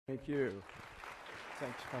Thank you.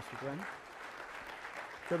 Thanks, Pastor Glenn.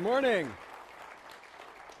 Good morning.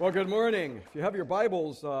 Well, good morning. If you have your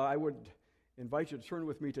Bibles, I would invite you to turn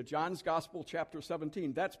with me to John's Gospel, chapter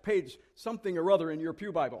 17. That's page something or other in your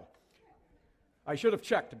pew Bible. I should have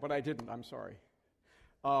checked, but I didn't. I'm sorry.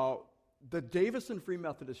 The Davison Free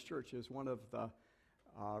Methodist Church is one of the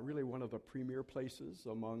premier places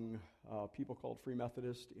among people called Free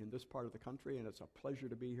Methodist in this part of the country, and it's a pleasure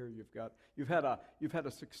to be here. You've had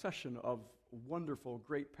a succession of wonderful,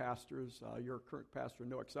 great pastors. Your current pastor,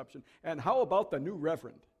 no exception. And how about the new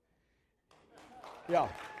Reverend? Yeah,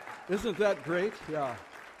 isn't that great? Yeah.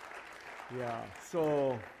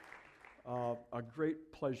 So a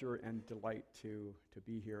great pleasure and delight to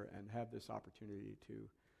be here and have this opportunity to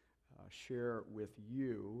share with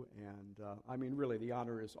you, and really, the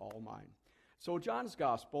honor is all mine. So, John's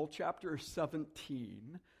Gospel, chapter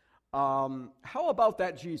 17. How about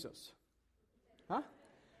that Jesus? Huh?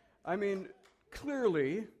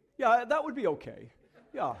 Clearly, yeah, that would be okay.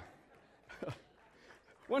 Yeah.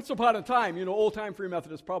 Once upon a time, old-time Free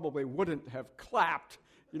Methodists probably wouldn't have clapped,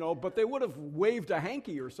 but they would have waved a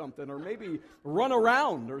hanky or something, or maybe run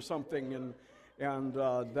around or something, and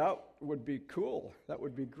that would be cool. That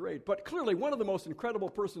would be great. But clearly, one of the most incredible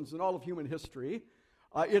persons in all of human history.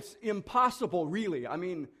 It's impossible, really.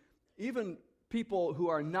 Even people who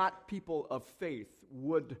are not people of faith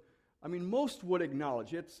most would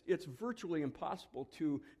acknowledge it's virtually impossible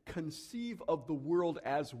to conceive of the world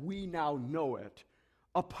as we now know it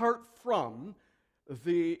apart from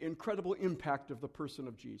the incredible impact of the person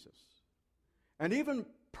of Jesus. And even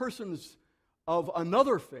persons of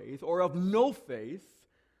another faith or of no faith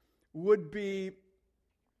would be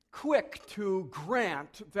quick to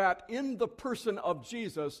grant that in the person of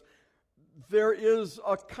Jesus there is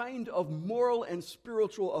a kind of moral and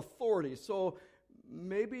spiritual authority. So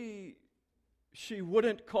maybe she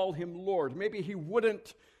wouldn't call him Lord. Maybe he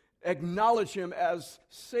wouldn't acknowledge him as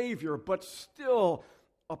Savior, but still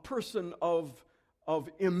a person of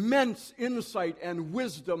immense insight and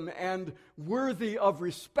wisdom and worthy of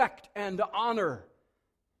respect and honor.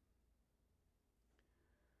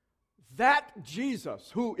 That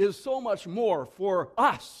Jesus, who is so much more for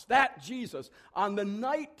us, that Jesus, on the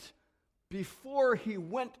night before he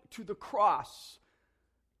went to the cross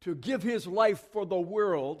to give his life for the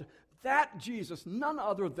world, that Jesus, none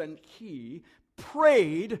other than he,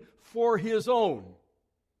 prayed for his own.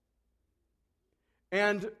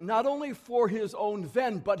 And not only for his own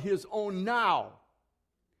then, but his own now.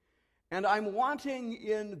 And I'm wanting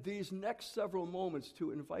in these next several moments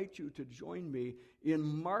to invite you to join me in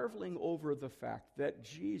marveling over the fact that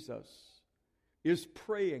Jesus is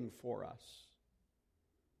praying for us.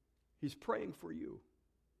 He's praying for you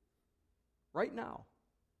right now.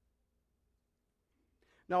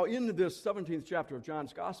 Now, in this 17th chapter of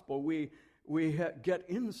John's Gospel, we get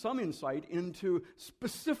in some insight into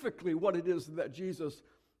specifically what it is that Jesus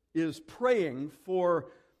is praying for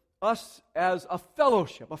us as a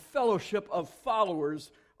fellowship of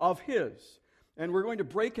followers of his. And we're going to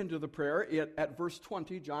break into the prayer at verse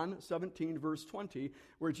 20, John 17, verse 20,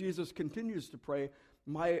 where Jesus continues to pray,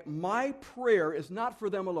 My prayer is not for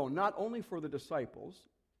them alone, not only for the disciples.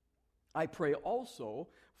 I pray also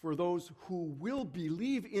for those who will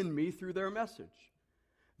believe in me through their message,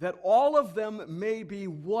 that all of them may be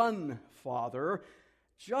one, Father,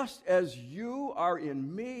 just as you are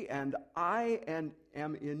in me and I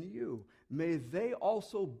am in you. May they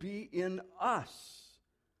also be in us,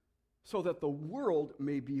 so that the world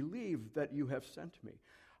may believe that you have sent me.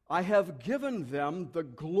 I have given them the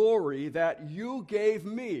glory that you gave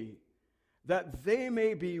me, that they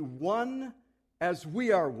may be one as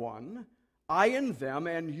we are one, I in them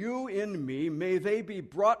and you in me. May they be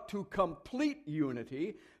brought to complete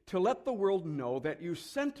unity, to let the world know that you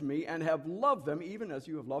sent me and have loved them even as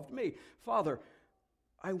you have loved me. Father,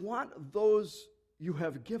 I want those you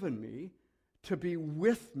have given me to be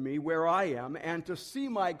with me where I am and to see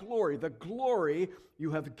my glory, the glory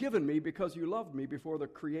you have given me because you loved me before the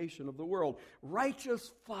creation of the world.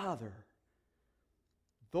 Righteous Father,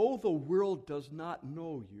 though the world does not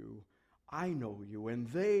know you, I know you, and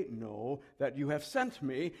they know that you have sent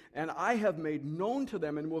me, and I have made known to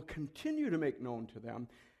them and will continue to make known to them,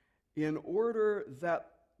 in order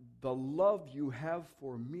that the love you have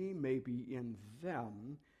for me may be in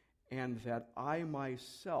them, and that I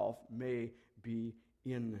myself may be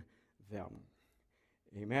in them.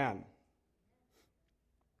 Amen.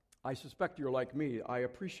 I suspect you're like me. I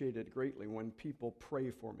appreciate it greatly when people pray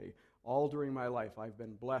for me. All during my life, I've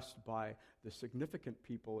been blessed by the significant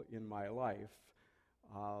people in my life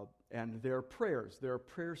and their prayers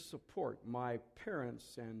support. My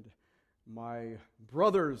parents and my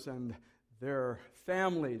brothers and their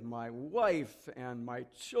families, my wife and my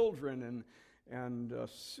children, and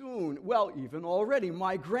soon, well, even already,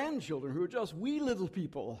 my grandchildren, who are just wee little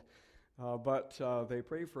people. But they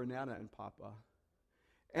pray for Nana and Papa.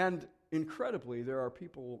 And incredibly, there are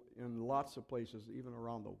people in lots of places, even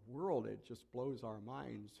around the world, it just blows our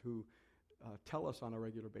minds, who tell us on a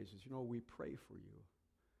regular basis, we pray for you.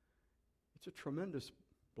 It's a tremendous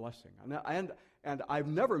blessing. And I've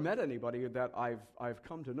never met anybody that I've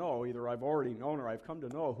come to know, either I've already known or I've come to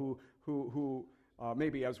know, who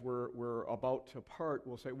maybe as we're about to part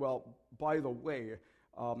will say, well, by the way,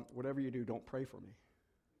 whatever you do, don't pray for me.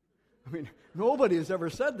 I mean, nobody has ever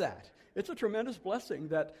said that. It's a tremendous blessing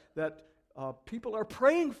that people are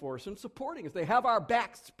praying for us and supporting us. They have our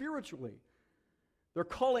back spiritually. They're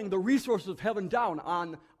calling the resources of heaven down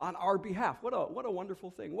on our behalf. What a wonderful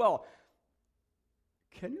thing. Well,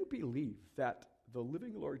 can you believe that the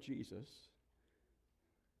living Lord Jesus,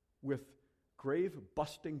 with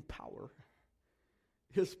grave-busting power,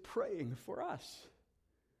 is praying for us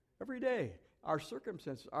every day? Our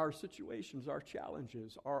circumstances, our situations, our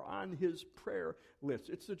challenges are on his prayer list.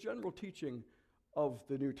 It's the general teaching of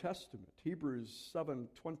the New Testament. Hebrews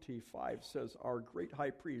 7:25 says, our great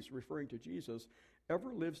high priest, referring to Jesus,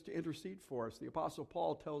 ever lives to intercede for us. The Apostle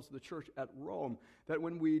Paul tells the church at Rome that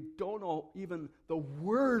when we don't know even the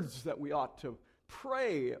words that we ought to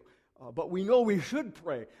pray, but we know we should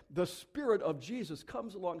pray, the Spirit of Jesus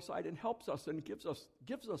comes alongside and helps us and gives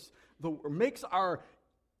us makes our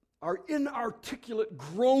inarticulate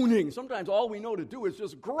groaning. Sometimes all we know to do is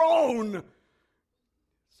just groan.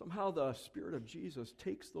 Somehow the Spirit of Jesus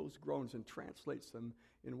takes those groans and translates them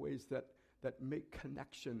in ways that make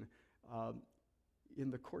connection in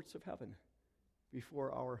the courts of heaven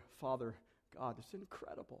before our Father God. It's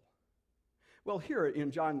incredible. Well, here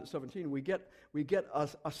in John 17, we get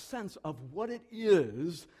a sense of what it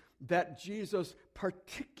is that Jesus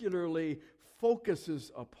particularly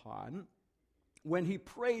focuses upon when he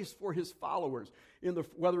prays for his followers,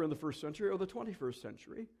 whether in the first century or the 21st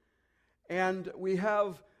century. And we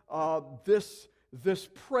have this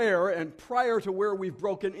prayer, and prior to where we've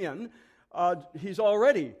broken in, he's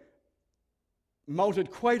already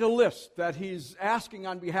mounted quite a list that he's asking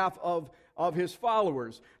on behalf of his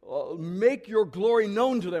followers. Make your glory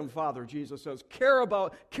known to them, Father, Jesus says.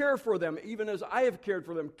 Care for them, even as I have cared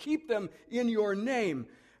for them. Keep them in your name.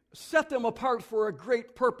 Set them apart for a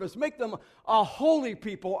great purpose. Make them a holy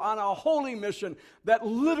people on a holy mission that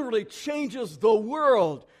literally changes the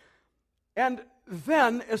world. And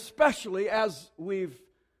then, especially as we've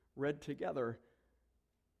read together,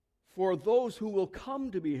 for those who will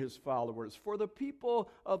come to be his followers, for the people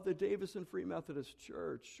of the Davison Free Methodist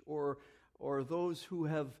Church, or those who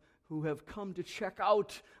have come to check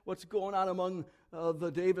out what's going on among the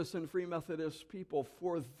Davison Free Methodist people,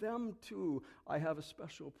 for them too, I have a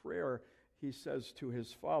special prayer. He says to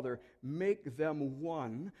his Father, make them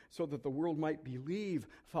one, so that the world might believe,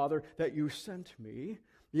 Father, that you sent me.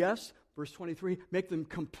 Yes, verse 23, make them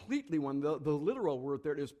completely one. The literal word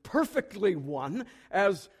there is perfectly one,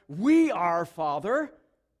 as we are, Father,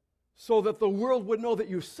 so that the world would know that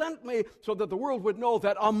you sent me, so that the world would know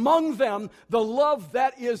that among them the love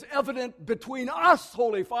that is evident between us,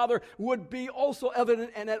 Holy Father, would be also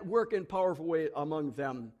evident and at work in powerful way among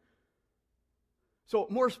them. So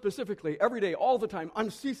more specifically, every day, all the time,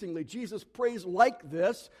 unceasingly, Jesus prays like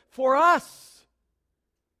this for us.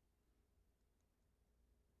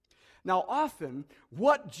 Now, often,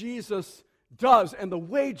 what Jesus does and the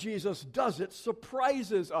way Jesus does it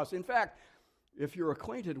surprises us. In fact, if you're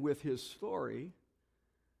acquainted with his story,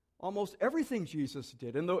 almost everything Jesus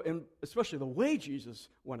did, and especially the way Jesus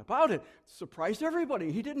went about it, surprised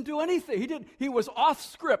everybody. He didn't do anything. He was off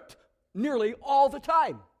script nearly all the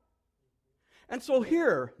time. And so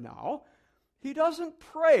here now, he doesn't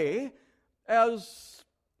pray as,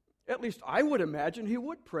 at least I would imagine he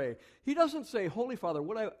would pray. He doesn't say, Holy Father,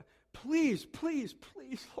 please, please,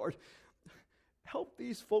 please, Lord, help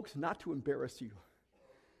these folks not to embarrass you.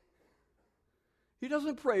 He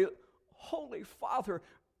doesn't pray, Holy Father,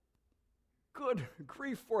 good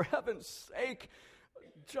grief, for heaven's sake,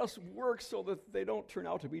 just work so that they don't turn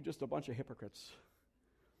out to be just a bunch of hypocrites.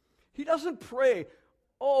 He doesn't pray,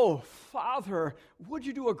 oh, Father, would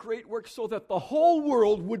you do a great work so that the whole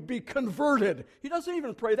world would be converted? He doesn't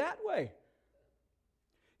even pray that way.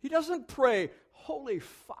 He doesn't pray, Holy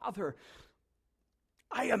Father,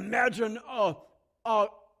 I imagine a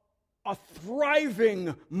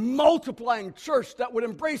thriving, multiplying church that would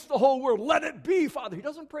embrace the whole world. Let it be, Father. He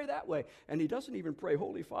doesn't pray that way. And he doesn't even pray,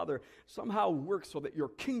 Holy Father, somehow work so that your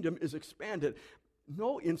kingdom is expanded.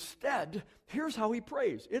 No, instead, here's how he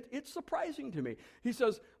prays. It's surprising to me. He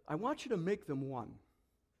says, I want you to make them one.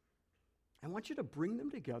 I want you to bring them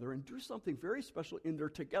together and do something very special in their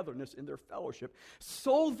togetherness, in their fellowship,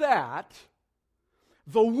 so that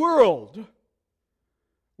the world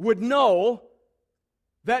would know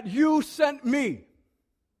that you sent me.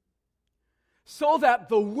 So that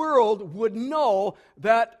the world would know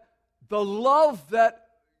that the love that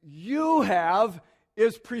you have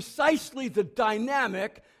is precisely the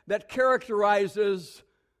dynamic that characterizes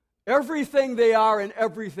everything they are and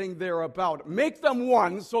everything they're about. Make them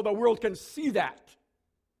one so the world can see that.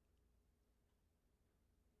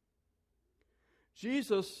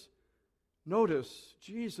 Notice,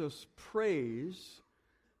 Jesus prays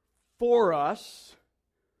for us,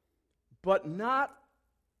 but not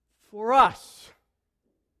for us.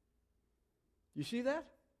 You see that?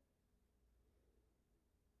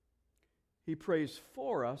 He prays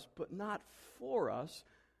for us, but not for us,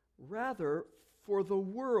 rather for the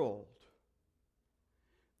world.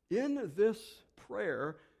 In this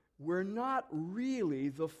prayer, we're not really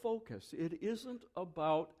the focus. It isn't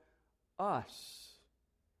about us.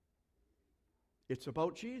 It's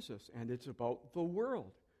about Jesus, and it's about the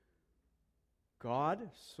world. God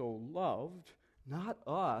so loved, not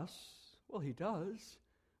us. Well, he does.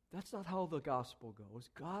 That's not how the gospel goes.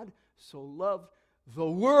 God so loved the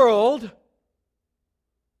world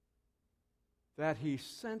that he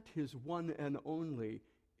sent his one and only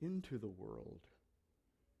into the world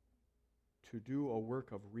to do a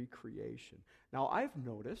work of recreation. Now, I've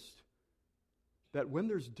noticed that when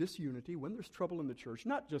there's disunity, when there's trouble in the church,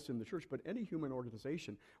 not just in the church, but any human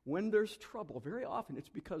organization, when there's trouble, very often it's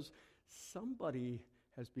because somebody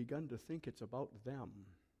has begun to think it's about them.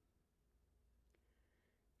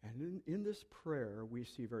 And in this prayer, we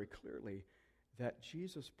see very clearly that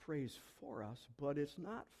Jesus prays for us, but it's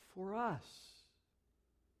not for us.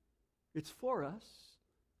 It's for us,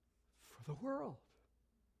 for the world.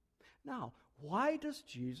 Now, why does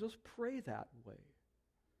Jesus pray that way?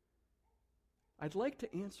 I'd like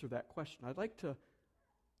to answer that question. I'd like to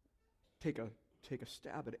take a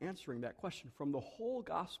stab at answering that question from the whole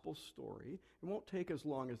gospel story. It won't take as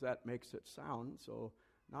long as that makes it sound, so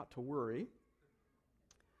not to worry.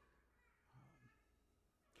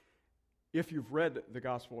 If you've read the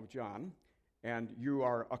Gospel of John, and you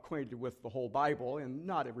are acquainted with the whole Bible, and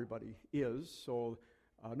not everybody is, so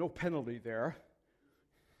no penalty there.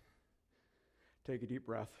 Take a deep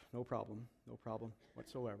breath, no problem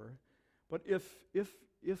whatsoever. But if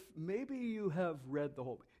maybe you have read the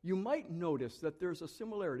whole, you might notice that there's a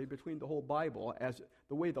similarity between the whole Bible, as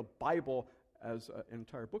the way the Bible as an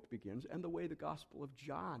entire book begins, and the way the Gospel of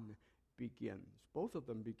John begins. Both of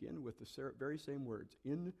them begin with the very same words,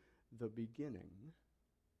 in the beginning.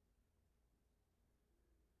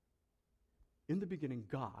 In the beginning,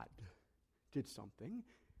 God did something,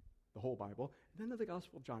 the whole Bible. And then in the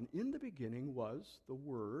Gospel of John, in the beginning was the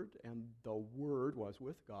Word, and the Word was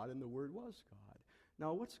with God, and the Word was God.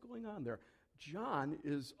 Now, what's going on there? John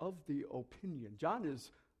is of the opinion, John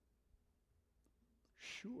is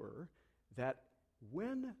sure that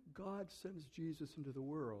when God sends Jesus into the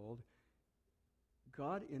world,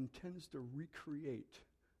 God intends to recreate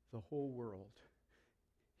the whole world.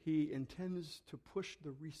 He intends to push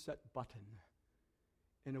the reset button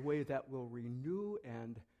in a way that will renew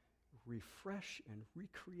and refresh and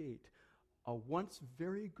recreate a once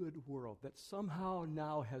very good world that somehow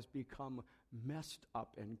now has become messed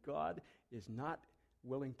up, and God is not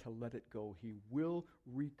willing to let it go. He will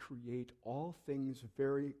recreate all things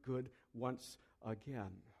very good once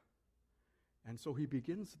again. And so he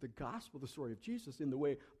begins the gospel, the story of Jesus, in the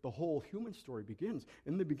way the whole human story begins.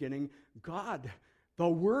 In the beginning, God, the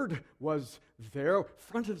Word, was there,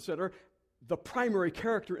 front and center, the primary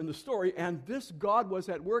character in the story, and this God was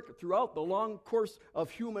at work throughout the long course of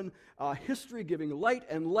human history, giving light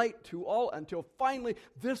and light to all, until finally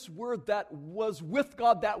this Word that was with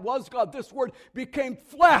God, that was God, this Word became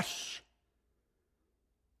flesh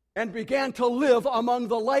and began to live among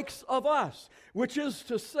the likes of us, which is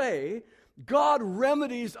to say, God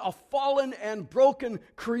remedies a fallen and broken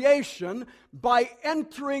creation by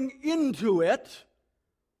entering into it,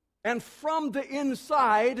 and from the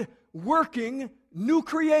inside, working new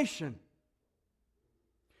creation.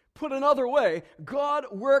 Put another way, God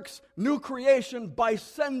works new creation by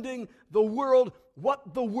sending the world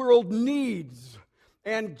what the world needs.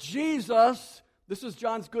 And Jesus, this is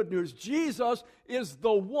John's good news, Jesus is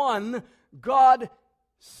the one God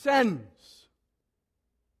sends.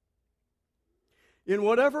 In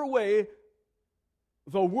whatever way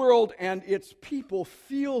the world and its people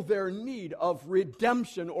feel their need of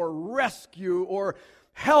redemption or rescue or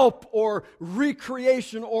help or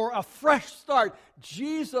recreation or a fresh start.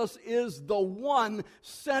 Jesus is the one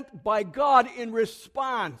sent by God in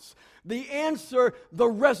response. The answer, the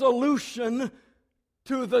resolution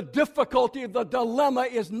to the difficulty, the dilemma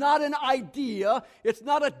is not an idea, it's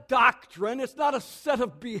not a doctrine, it's not a set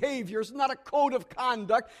of behaviors, it's not a code of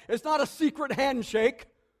conduct, it's not a secret handshake.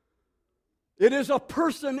 It is a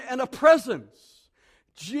person and a presence.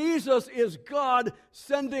 Jesus is God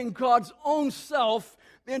sending God's own self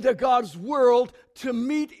into God's world to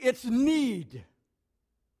meet its need.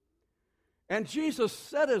 And Jesus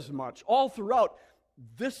said as much all throughout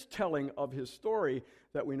this telling of his story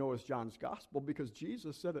that we know as John's Gospel, because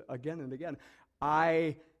Jesus said it again and again,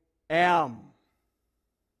 I am.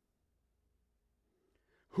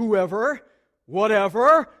 Whoever,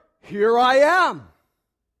 whatever, here I am.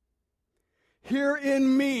 Here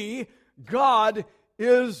in me, God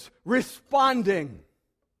is responding,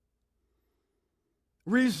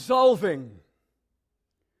 resolving,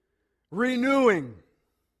 renewing,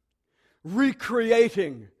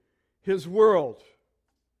 recreating his world.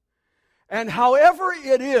 And however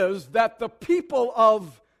it is that the people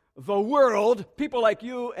of the world, people like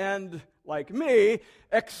you and like me,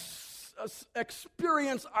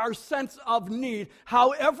 experience our sense of need,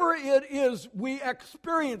 however it is we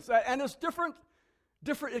experience that, and it's different,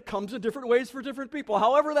 it comes in different ways for different people.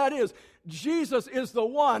 However that is, Jesus is the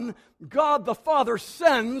one God the Father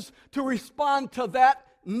sends to respond to that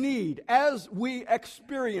need as we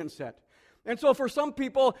experience it. And so for some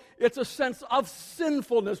people, it's a sense of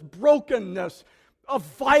sinfulness, brokenness, a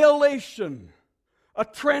violation, a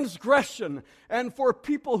transgression. And for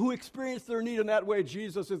people who experience their need in that way,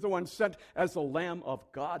 Jesus is the one sent as the Lamb of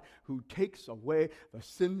God who takes away the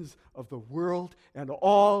sins of the world and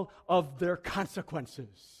all of their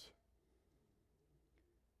consequences.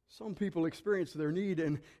 Some people experience their need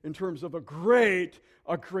in terms of a great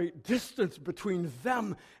distance between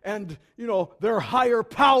them and, their higher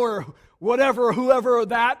power, whoever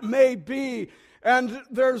that may be. And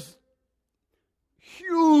there's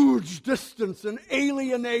huge distance and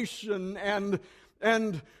alienation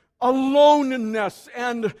and aloneness.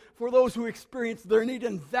 And for those who experience their need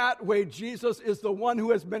in that way, Jesus is the one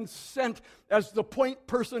who has been sent as the point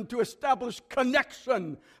person to establish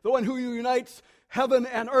connection, the one who unites heaven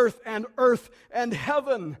and earth and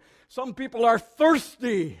heaven. Some people are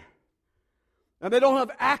thirsty, and they don't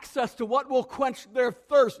have access to what will quench their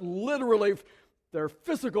thirst, literally their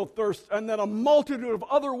physical thirst, and then a multitude of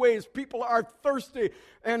other ways people are thirsty.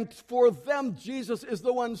 And for them, Jesus is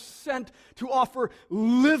the one sent to offer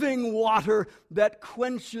living water that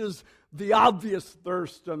quenches the obvious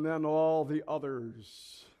thirst, and then all the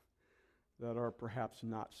others that are perhaps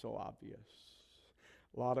not so obvious.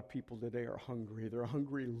 A lot of people today are hungry. They're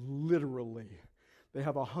hungry literally. They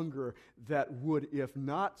have a hunger that would, if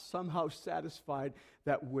not somehow satisfied,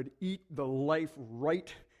 that would eat the life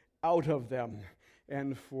right out of them.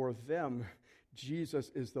 And for them,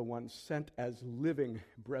 Jesus is the one sent as living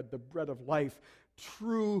bread, the bread of life,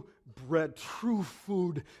 true bread, true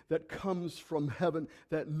food that comes from heaven,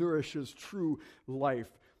 that nourishes true life.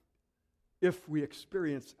 If we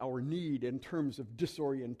experience our need in terms of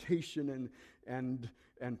disorientation and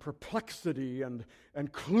perplexity and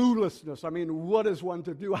cluelessness. I mean, what is one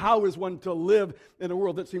to do? How is one to live in a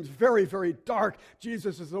world that seems very, very dark?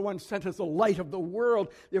 Jesus is the one sent as the light of the world.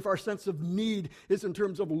 If our sense of need is in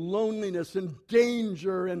terms of loneliness and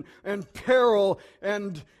danger and peril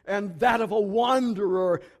and that of a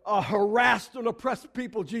wanderer, a harassed and oppressed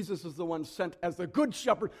people, Jesus is the one sent as the good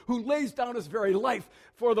shepherd who lays down his very life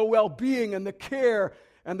for the well-being and the care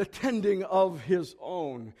and the tending of his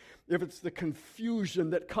own. If it's the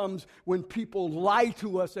confusion that comes when people lie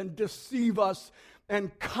to us and deceive us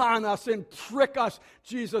and con us and trick us,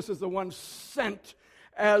 Jesus is the one sent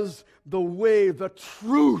as the way, the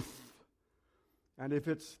truth. And if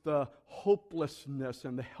it's the hopelessness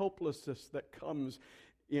and the helplessness that comes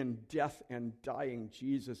in death and dying,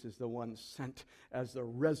 Jesus is the one sent as the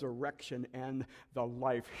resurrection and the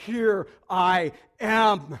life. Here I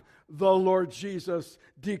am, the Lord Jesus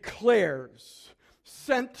declares,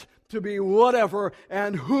 sent to be whatever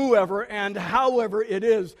and whoever and however it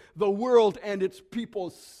is the world and its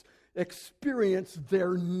people experience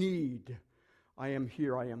their need. I am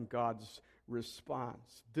here, I am God's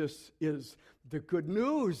response. This is the good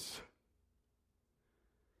news.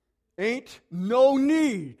 Ain't no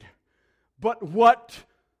need but what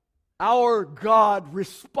our God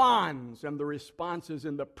responds, and the response is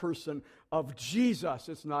in the person of Jesus.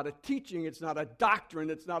 It's not a teaching, it's not a doctrine,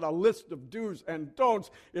 it's not a list of do's and don'ts.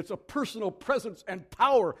 It's a personal presence and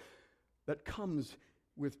power that comes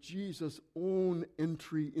with Jesus' own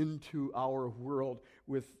entry into our world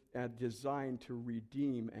with a design to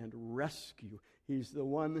redeem and rescue. He's the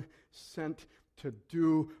one sent to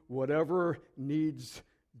do whatever needs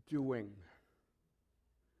doing,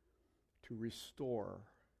 to restore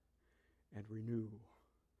and renew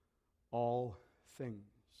all things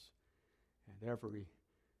and every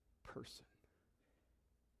person.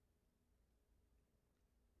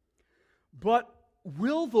 But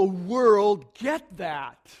will the world get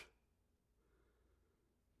that?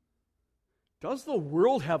 Does the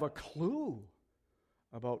world have a clue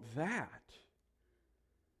about that?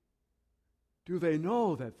 Do they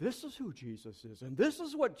know that this is who Jesus is and this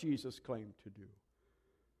is what Jesus claimed to do?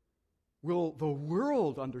 Will the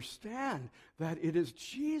world understand that it is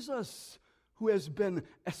Jesus who has been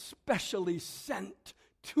especially sent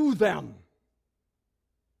to them?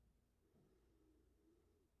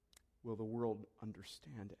 Will the world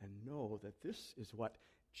understand and know that this is what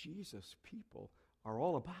Jesus' people are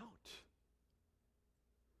all about?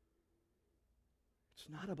 It's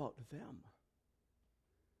not about them.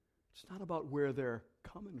 It's not about where they're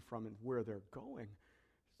coming from and where they're going.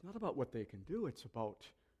 It's not about what they can do. It's about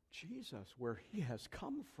Jesus, where he has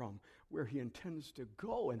come from, where he intends to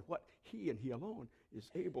go, and what he and he alone is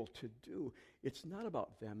able to do. It's not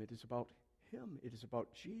about them. It is about him. It is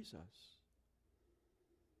about Jesus.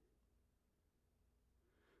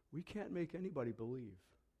 We can't make anybody believe.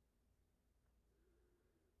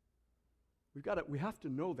 We have to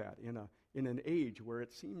know that in an age where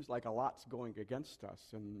it seems like a lot's going against us,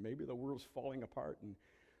 and maybe the world's falling apart, and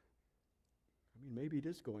maybe it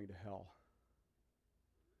is going to hell.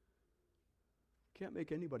 Can't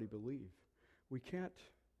make anybody believe. We can't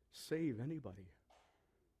save anybody.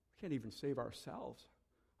 We can't even save ourselves.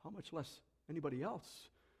 How much less anybody else?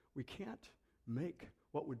 We can't make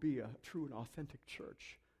what would be a true and authentic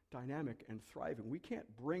church dynamic and thriving. We can't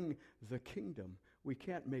bring the kingdom. We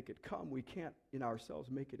can't make it come. We can't in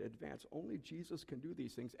ourselves make it advance. Only Jesus can do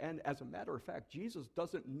these things. And as a matter of fact, Jesus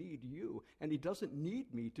doesn't need you, and he doesn't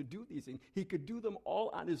need me to do these things. He could do them all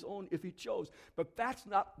on his own if he chose. But that's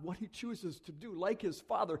not what he chooses to do. Like his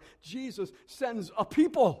Father, Jesus sends a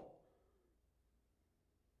people.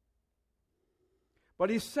 But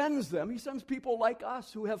he sends people like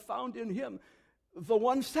us who have found in him the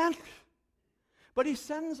one sent. But he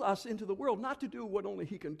sends us into the world not to do what only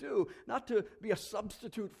he can do, not to be a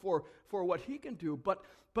substitute for what he can do,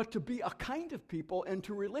 but to be a kind of people and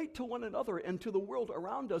to relate to one another and to the world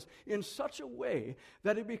around us in such a way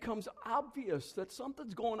that it becomes obvious that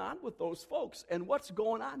something's going on with those folks, and what's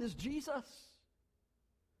going on is Jesus.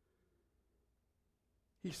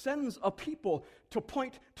 He sends a people to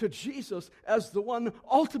point to Jesus as the one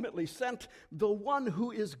ultimately sent, the one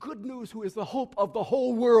who is good news, who is the hope of the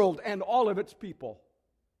whole world and all of its people.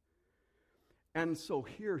 And so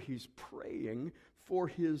here he's praying for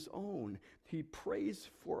his own. He prays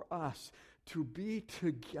for us to be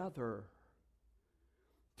together,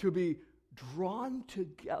 to be drawn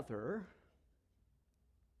together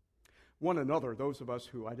one another, those of us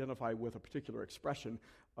who identify with a particular expression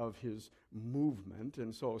of his movement.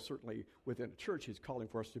 And so certainly within a church, he's calling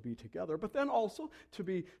for us to be together, but then also to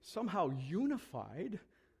be somehow unified,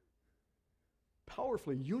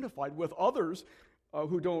 powerfully unified with others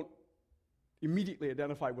who don't immediately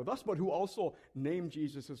identify with us, but who also name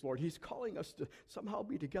Jesus as Lord. He's calling us to somehow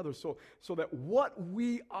be together so that what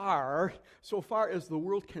we are, so far as the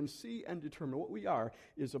world can see and determine, what we are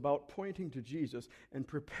is about pointing to Jesus and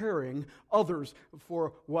preparing others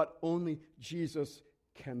for what only Jesus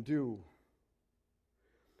can do.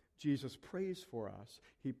 Jesus prays for us.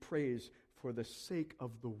 He prays for the sake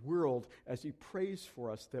of the world as he prays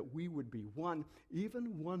for us that we would be one,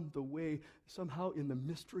 even one the way somehow in the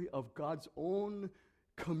mystery of God's own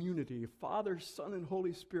community, Father, Son, and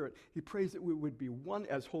Holy Spirit. He prays that we would be one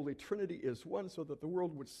as Holy Trinity is one, so that the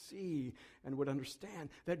world would see and would understand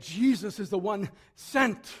that Jesus is the one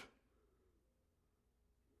sent.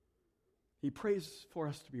 He prays for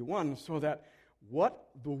us to be one so that what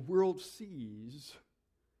the world sees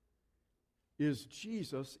is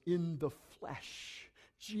Jesus in the flesh,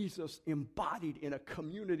 Jesus embodied in a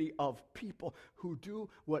community of people who do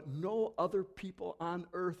what no other people on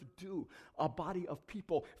earth do, a body of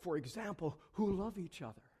people, for example, who love each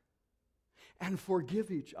other and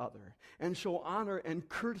forgive each other and show honor and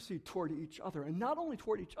courtesy toward each other, and not only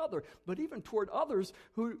toward each other, but even toward others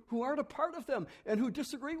who aren't a part of them and who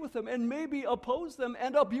disagree with them and maybe oppose them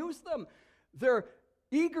and abuse them. They're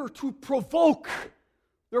eager to provoke.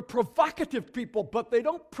 They're provocative people, but they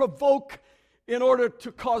don't provoke in order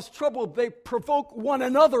to cause trouble. They provoke one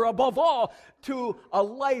another above all to a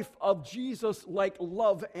life of Jesus-like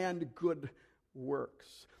love and good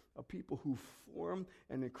works. A people who form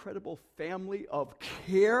an incredible family of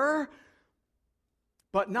care,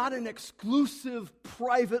 but not an exclusive,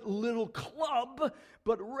 private little club,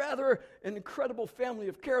 but rather an incredible family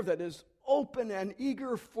of care that is open and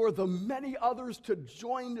eager for the many others to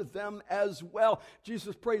join them as well.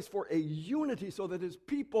 Jesus prays for a unity so that his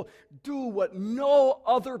people do what no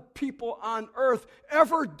other people on earth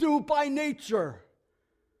ever do by nature.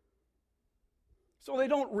 So they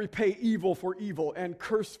don't repay evil for evil and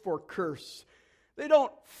curse for curse. They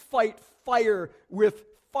don't fight fire with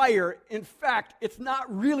fire. In fact, it's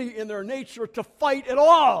not really in their nature to fight at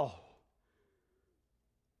all.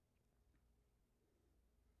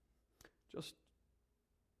 Just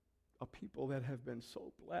a people that have been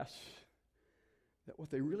so blessed that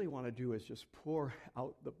what they really want to do is just pour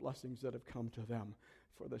out the blessings that have come to them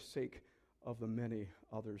for the sake of the many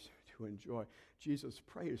others to enjoy. Jesus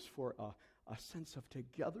prays for a sense of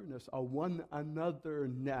togetherness, a one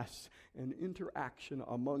another-ness, an interaction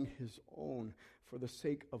among his own for the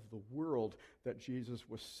sake of the world that Jesus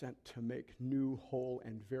was sent to make new, whole,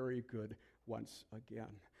 and very good once again.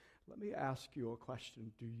 Let me ask you a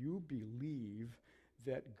question. Do you believe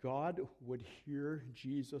that God would hear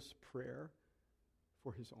Jesus' prayer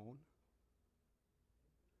for his own?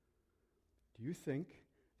 Do you think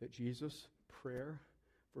that Jesus' prayer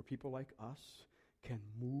for people like us can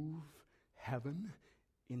move heaven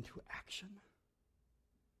into action?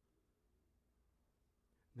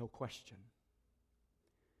 No question.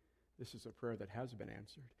 This is a prayer that has been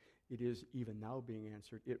answered. It is even now being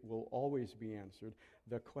answered. It will always be answered.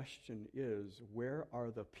 The question is, where are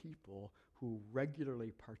the people who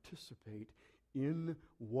regularly participate in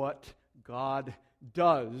what God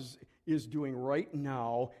is doing right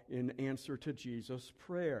now in answer to Jesus'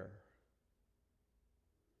 prayer?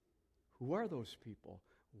 Who are those people?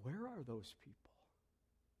 Where are those people?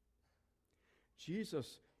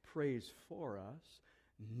 Jesus prays for us,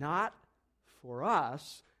 not for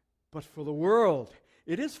us, but for the world.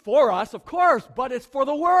 It is for us, of course, but it's for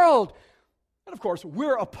the world. And of course,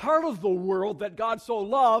 we're a part of the world that God so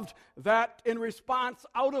loved that in response,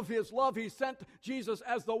 out of his love, he sent Jesus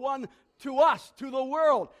as the one to us, to the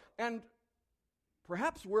world. And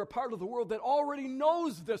perhaps we're a part of the world that already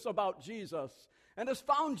knows this about Jesus and has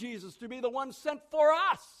found Jesus to be the one sent for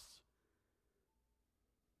us.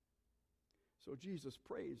 So Jesus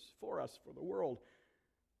prays for us, for the world,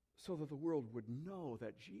 so that the world would know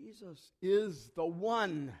that Jesus is the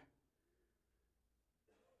one.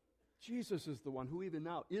 Jesus is the one who even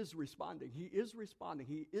now is responding. He is responding.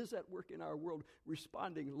 He is at work in our world,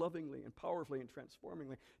 responding lovingly and powerfully and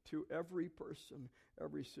transformingly to every person,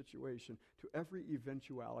 every situation, to every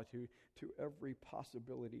eventuality, to every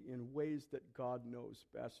possibility in ways that God knows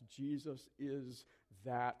best. Jesus is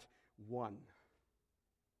that one.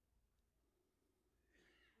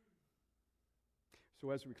 So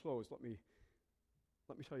as we close, let me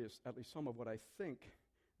tell you at least some of what I think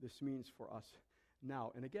this means for us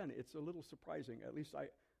now. And again, it's a little surprising. At least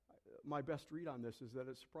my best read on this is that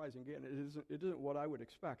it's surprising. Again, it isn't what I would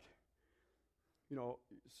expect. You know,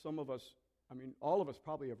 some of us, I mean, all of us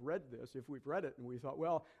probably have read this if we've read it and we thought,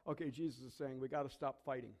 well, okay, Jesus is saying we got to stop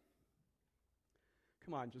fighting.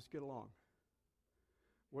 Come on, just get along.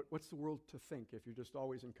 What's the world to think if you're just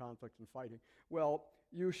always in conflict and fighting? Well,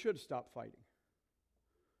 you should stop fighting.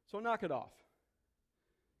 So knock it off.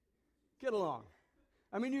 Get along.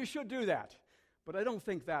 I mean, you should do that. But I don't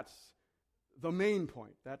think that's the main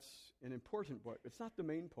point. That's an important point. It's not the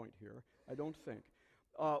main point here, I don't think.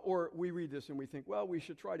 Or we read this and we think, well, we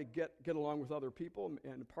should try to get along with other people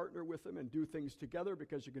and partner with them and do things together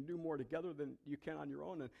because you can do more together than you can on your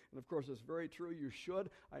own. And of course, it's very true. You should.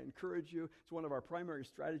 I encourage you. It's one of our primary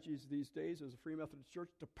strategies these days as a Free Methodist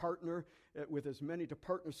Church to partner with as many, to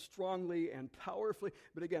partner strongly and powerfully.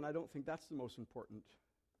 But again, I don't think that's the most important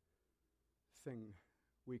thing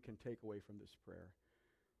we can take away from this prayer.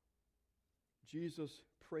 Jesus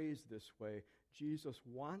prays this way. Jesus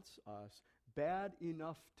wants us bad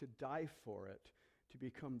enough to die for it, to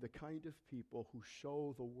become the kind of people who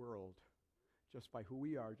show the world just by who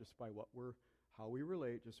we are, just by how we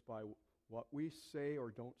relate, just by what we say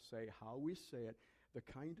or don't say, how we say it, the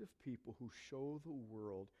kind of people who show the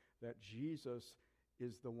world that Jesus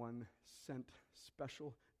is the one sent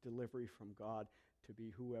special delivery from God to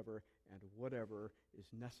be whoever and whatever is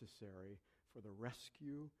necessary for the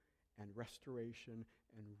rescue and restoration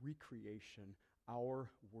and recreation our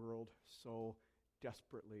world so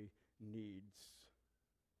desperately needs.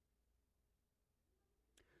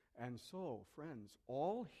 And so, friends,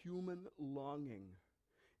 all human longing,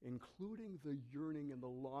 including the yearning and the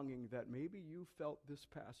longing that maybe you felt this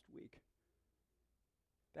past week,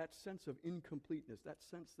 that sense of incompleteness, that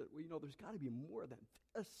sense that, well, there's got to be more than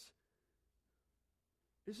this.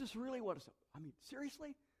 Is this really what it's...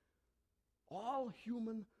 seriously? All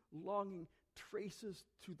human longing traces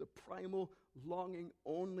to the primal longing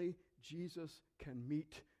only Jesus can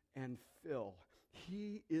meet and fill.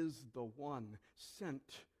 He is the one sent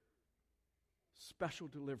special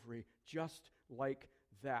delivery just like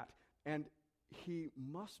that. And he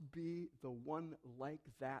must be the one like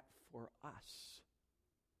that for us.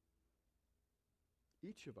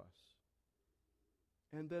 Each of us.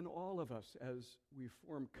 And then all of us as we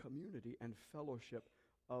form community and fellowship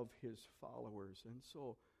of his followers. And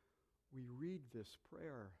so we read this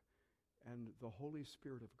prayer, and the Holy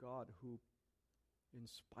Spirit of God who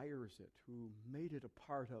inspires it, who made it a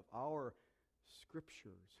part of our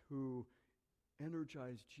scriptures, who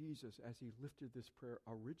energized Jesus as he lifted this prayer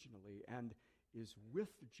originally and is with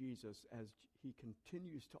Jesus as he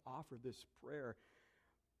continues to offer this prayer.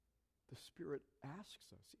 The Spirit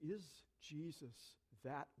asks us, is Jesus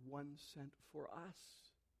that one sent for us?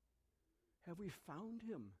 Have we found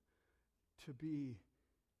him to be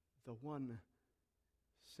the one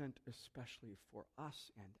sent especially for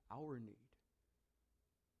us and our need?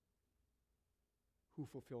 Who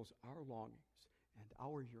fulfills our longings and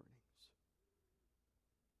our yearnings?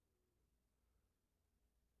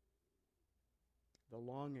 The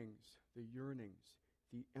longings, the yearnings,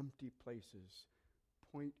 the empty places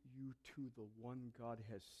point you to the one God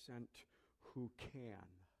has sent who can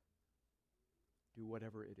do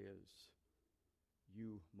whatever it is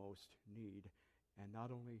you most need. And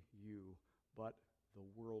not only you, but the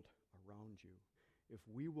world around you. If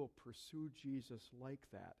we will pursue Jesus like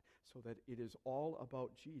that, so that it is all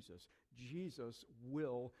about Jesus, Jesus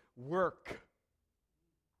will work.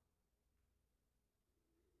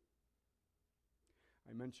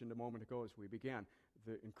 I mentioned a moment ago as we began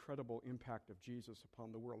the incredible impact of Jesus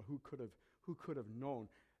upon the world. Who could have known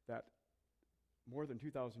that more than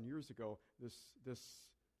 2,000 years ago, this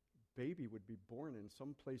baby would be born in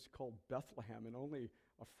some place called Bethlehem, and only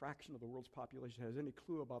a fraction of the world's population has any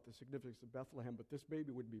clue about the significance of Bethlehem, but this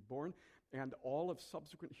baby would be born, and all of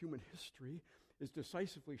subsequent human history is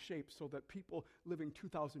decisively shaped so that people living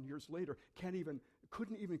 2,000 years later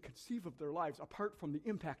couldn't even conceive of their lives apart from the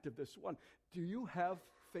impact of this one. Do you have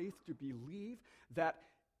faith to believe that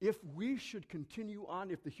if we should continue on,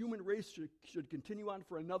 if the human race should continue on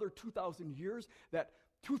for another 2,000 years, that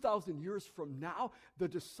 2,000 years from now, the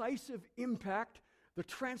decisive impact, the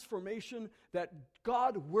transformation that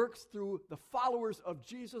God works through the followers of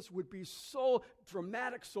Jesus would be so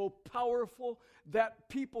dramatic, so powerful, that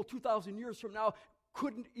people 2,000 years from now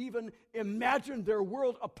couldn't even imagine their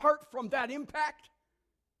world apart from that impact?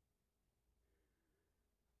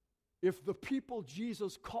 If the people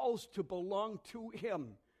Jesus calls to belong to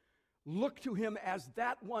him look to him as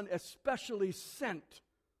that one especially sent,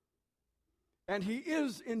 and he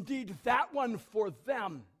is indeed that one for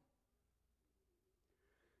them,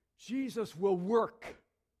 Jesus will work.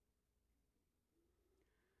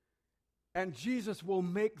 And Jesus will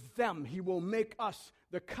make them, he will make us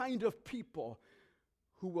the kind of people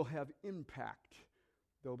who will have impact.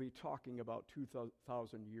 They'll be talking about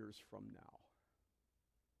 2,000 years from now.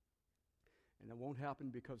 And it won't happen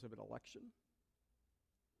because of an election.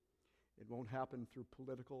 It won't happen through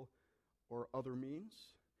political or other means.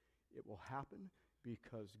 It will happen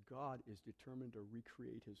because God is determined to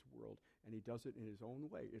recreate his world, and he does it in his own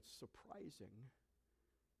way. It's surprising,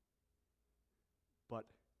 but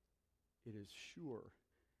it is sure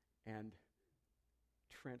and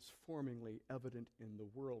transformingly evident in the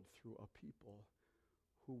world through a people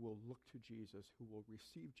who will look to Jesus, who will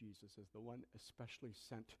receive Jesus as the one especially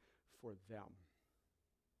sent for them.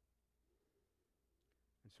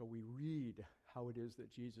 And so we read how it is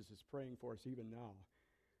that Jesus is praying for us even now.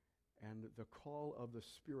 And the call of the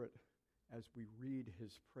Spirit as we read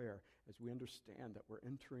his prayer, as we understand that we're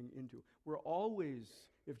entering into, we're always,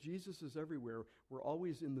 if Jesus is everywhere, we're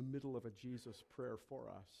always in the middle of a Jesus prayer for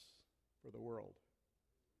us, for the world.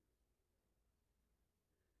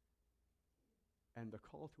 And the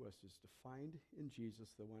call to us is to find in Jesus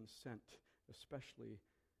the one sent, especially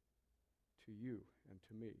to you and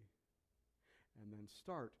to me. And then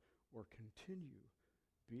start or continue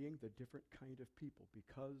being the different kind of people,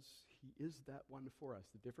 because he is that one for us,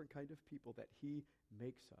 the different kind of people that he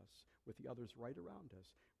makes us, with the others right around us,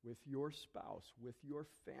 with your spouse, with your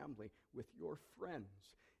family, with your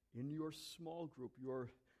friends, in your small group, your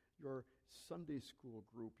Sunday school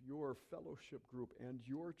group, your fellowship group, and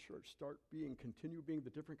your church. Continue being the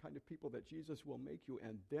different kind of people that Jesus will make you,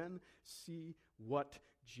 and then see what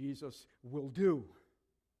Jesus will do.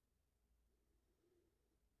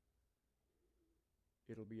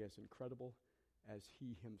 it'll be as incredible as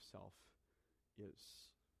he himself is.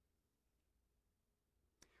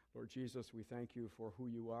 Lord Jesus, we thank you for who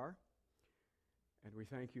you are, and we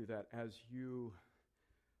thank you that as you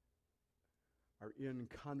are in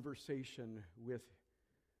conversation with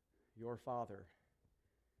your Father,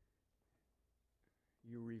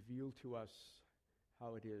 you reveal to us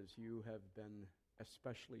how it is you have been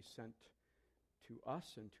especially sent to us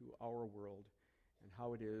and to our world, and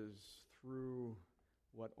how it is through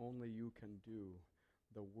what only you can do,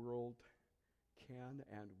 the world can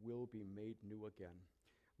and will be made new again.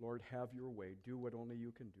 Lord, have your way. Do what only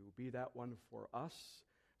you can do. Be that one for us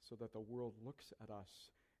so that the world looks at us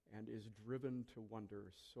and is driven to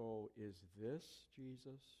wonder, so is this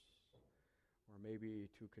Jesus? Or maybe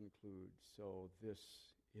to conclude, so this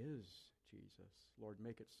is Jesus. Lord,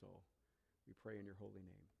 make it so. We pray in your holy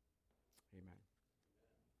name. Amen.